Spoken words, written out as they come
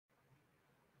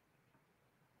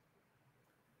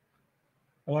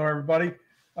Hello, everybody.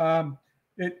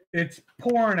 It's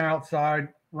pouring outside,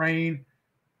 rain,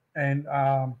 and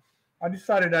I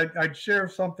decided I'd share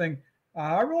something.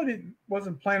 I really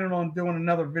wasn't planning on doing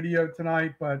another video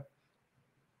tonight, but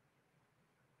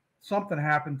something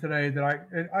happened today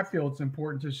that I feel it's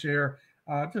important to share,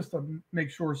 just to make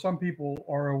sure some people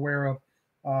are aware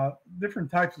of different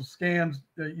types of scams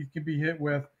that you can be hit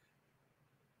with.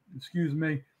 Excuse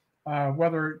me,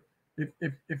 whether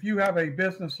if you have a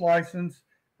business license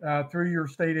through your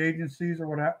state agencies or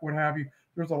what have you,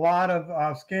 there's a lot of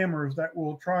scammers that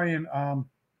will try and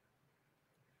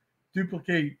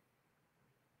duplicate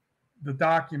the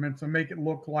documents and make it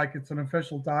look like it's an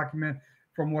official document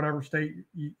from whatever state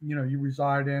you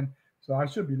reside in. So I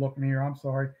should be looking here. I'm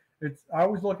sorry. I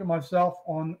always look at myself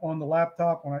on the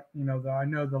laptop when I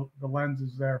know the lens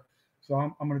is there. So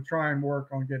I'm going to try and work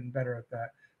on getting better at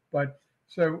that. But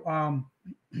so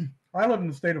I live in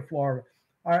the state of Florida.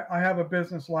 I have a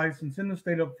business license in the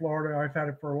state of Florida. I've had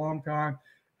it for a long time,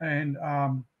 and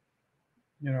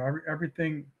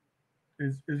everything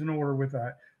is in order with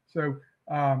that. So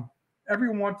every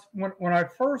once when I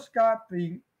first got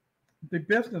the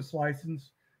business license,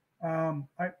 I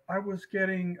was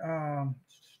getting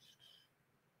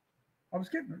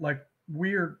like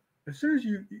weird. As soon as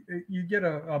you get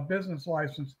a business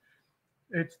license,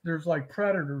 there's like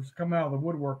predators come out of the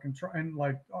woodwork and try and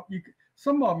like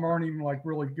some of them aren't even like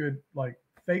really good, like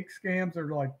fake scams.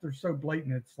 They're so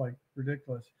blatant it's like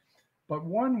ridiculous. But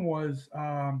one was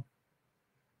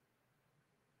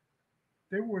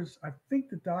there was, I think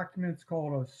the document's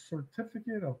called a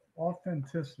certificate of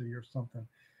authenticity or something.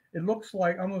 It looks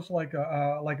like almost like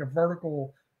a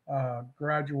vertical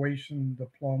graduation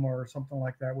diploma or something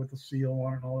like that with a seal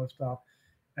on it and all that stuff.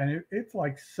 And it's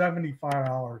like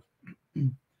 $75.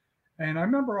 And I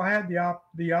remember I had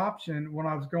the option when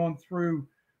I was going through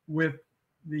with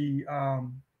the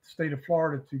state of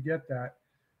Florida to get that,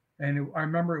 and I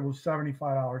remember it was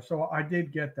 $75. So I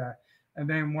did get that. And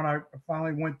then when I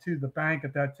finally went to the bank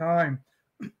at that time,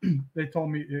 they told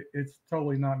me it's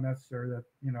totally not necessary. That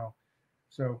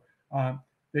so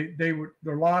they would.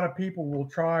 A lot of people will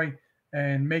try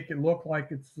and make it look like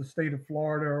it's the state of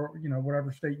Florida or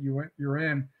whatever state you're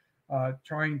in,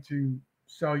 trying to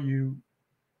sell you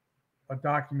a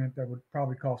document that would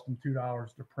probably cost them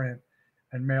 $2 to print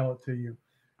and mail it to you.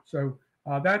 So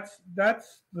that's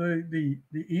the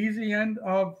easy end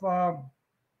of what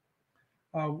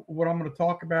I'm going to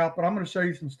talk about. But I'm going to show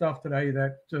you some stuff today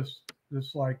that just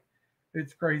like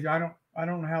it's crazy. I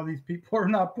don't know how these people are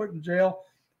not put in jail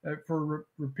for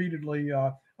repeatedly.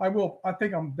 I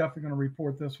think I'm definitely going to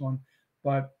report this one.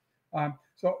 But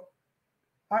so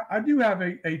I do have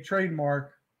a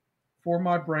trademark for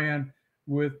my brand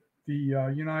with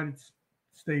the United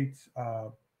States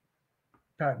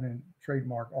Patent and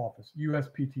Trademark Office,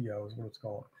 USPTO is what it's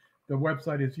called. The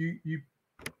website is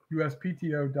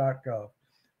uspto.gov.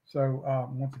 So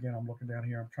once again, I'm looking down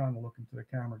here. I'm trying to look into the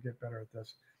camera, get better at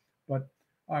this. But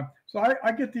so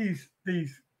I get these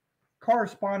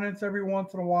correspondence every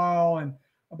once in a while and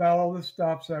about all this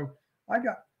stuff. So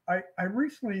I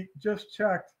recently just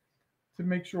checked to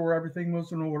make sure everything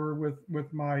was in order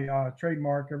with my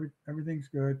trademark. Everything's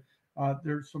good.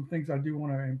 There's some things I do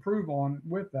want to improve on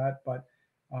with that, but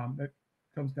it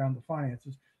comes down to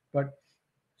finances. But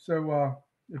so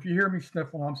if you hear me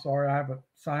sniffling, I'm sorry. I have a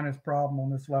sinus problem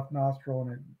on this left nostril,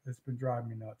 and it's been driving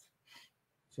me nuts.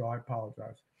 So I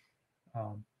apologize.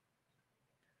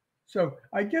 So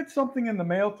I get something in the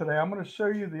mail today. I'm going to show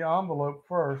you the envelope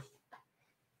first.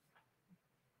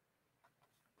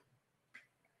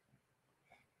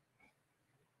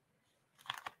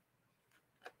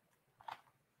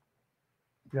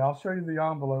 Yeah, I'll show you the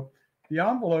envelope. The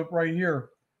envelope right here,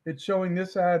 it's showing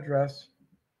this address.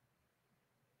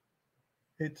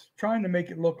 It's trying to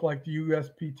make it look like the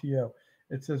USPTO.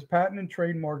 It says Patent and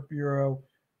Trademark Bureau,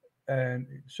 and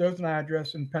it shows an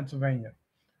address in Pennsylvania.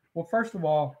 Well, first of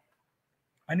all,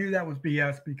 I knew that was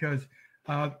BS because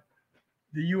the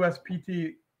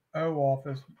USPTO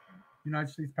office,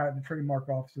 United States Patent and Trademark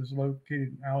Office, is located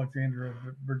in Alexandria,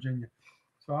 Virginia.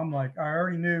 So I'm like, I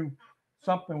already knew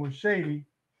something was shady.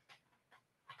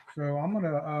 So I'm going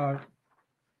to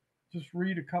just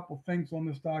read a couple things on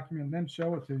this document and then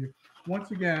show it to you.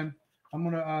 Once again, I'm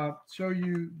going to show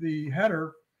you the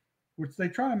header, which they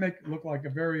try and make it look like a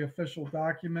very official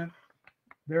document.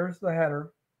 There's the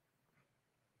header.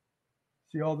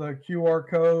 See all the QR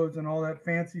codes and all that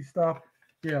fancy stuff.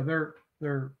 Yeah, they're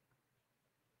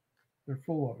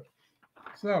full of it.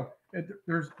 So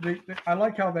I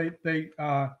like how they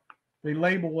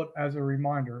label it as a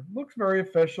reminder. It looks very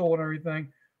official and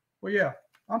everything. Well, yeah,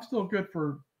 I'm still good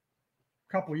for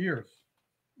a couple of years.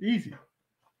 easy.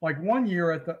 Like 1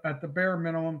 year at the bare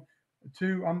minimum,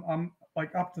 two I'm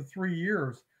like up to 3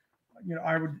 years.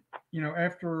 I would,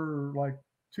 after like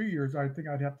 2 years, I think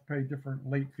I'd have to pay different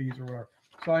late fees or whatever.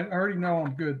 So I already know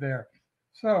I'm good there.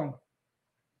 So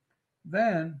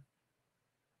then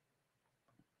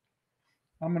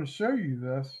I'm going to show you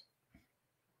this.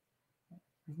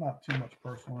 There's not too much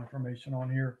personal information on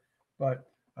here, but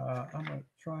I'm going to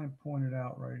try and point it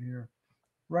out right here.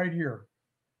 Right here.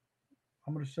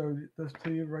 I'm going to show this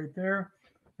to you right there.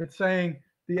 It's saying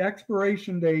the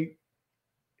expiration date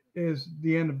is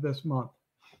the end of this month.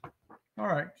 All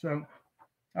right. So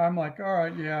I'm like, all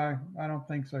right, yeah, I don't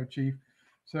think so, Chief.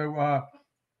 So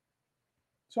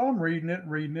so I'm reading it,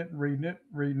 reading it, reading it,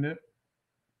 reading it.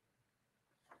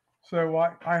 So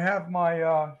I have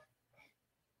my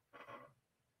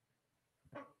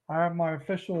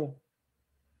official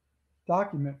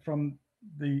document from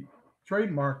the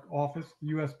trademark office,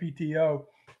 USPTO,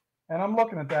 and I'm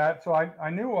looking at that. So I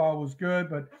knew I was good,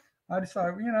 but I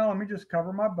decided, let me just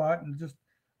cover my butt and just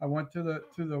I went to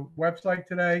the website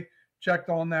today, checked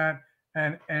on that,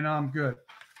 and I'm good.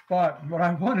 But what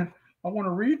I want to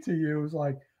read to you is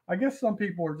like I guess some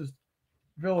people are just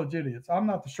village idiots. I'm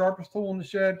not the sharpest tool in the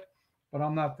shed, but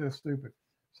I'm not this stupid.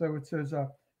 So it says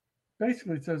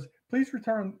basically it says please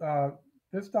return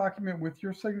this document with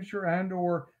your signature and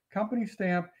or company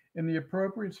stamp in the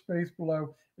appropriate space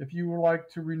below if you would like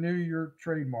to renew your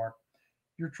trademark.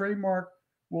 Your trademark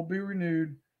will be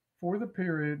renewed for the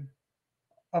period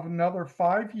of another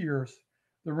 5 years.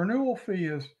 The renewal fee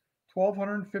is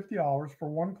 $1,250 for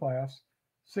one class,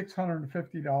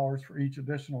 $650 for each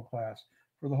additional class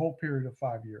for the whole period of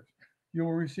 5 years. You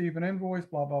will receive an invoice,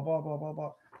 blah blah blah blah blah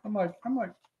blah. I'm like, come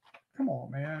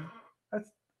on, man.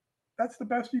 That's the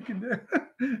best you can do.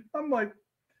 I'm like,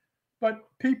 but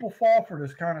people fall for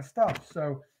this kind of stuff.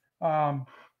 So um,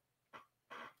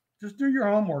 just do your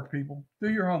homework, people. Do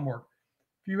your homework.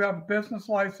 If you have a business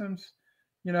license,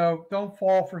 don't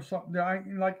fall for something.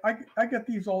 I get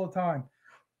these all the time.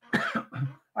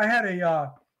 I had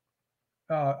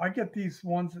I get these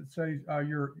ones that say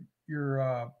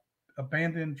your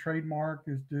abandoned trademark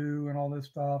is due and all this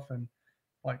stuff, and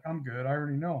like I'm good. I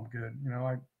already know I'm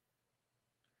good.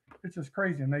 It's just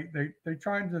crazy, and they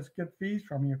try and just get fees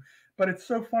from you. But it's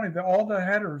so funny that all the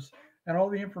headers and all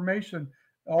the information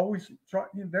always try.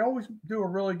 They always do a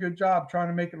really good job trying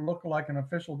to make it look like an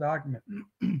official document.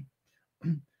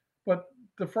 But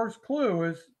the first clue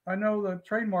is I know the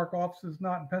trademark office is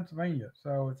not in Pennsylvania,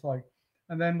 so it's like,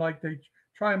 and then like they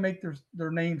try and make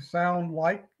their names sound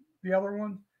like the other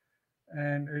ones,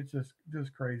 and it's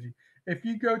just crazy. If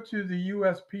you go to the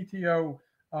USPTO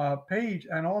page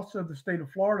and also the state of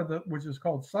Florida, which is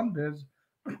called SunBiz,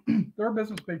 their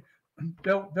business page,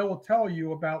 they will tell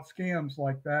you about scams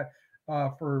like that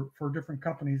for different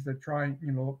companies that try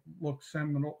look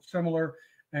similar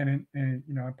and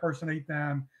impersonate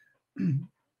them.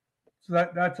 So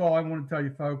that's all I want to tell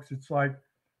you, folks. It's like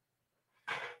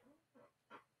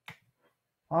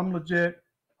I'm legit.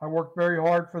 I worked very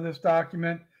hard for this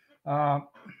document. Uh,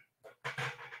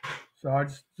 so I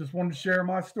just wanted to share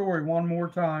my story one more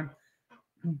time.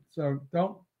 So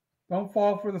don't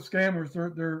fall for the scammers.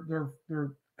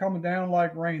 They're coming down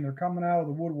like rain. They're coming out of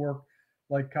the woodwork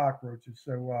like cockroaches.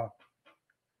 So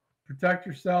protect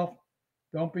yourself.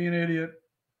 Don't be an idiot.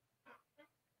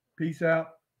 Peace out.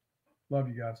 Love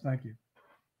you guys. Thank you.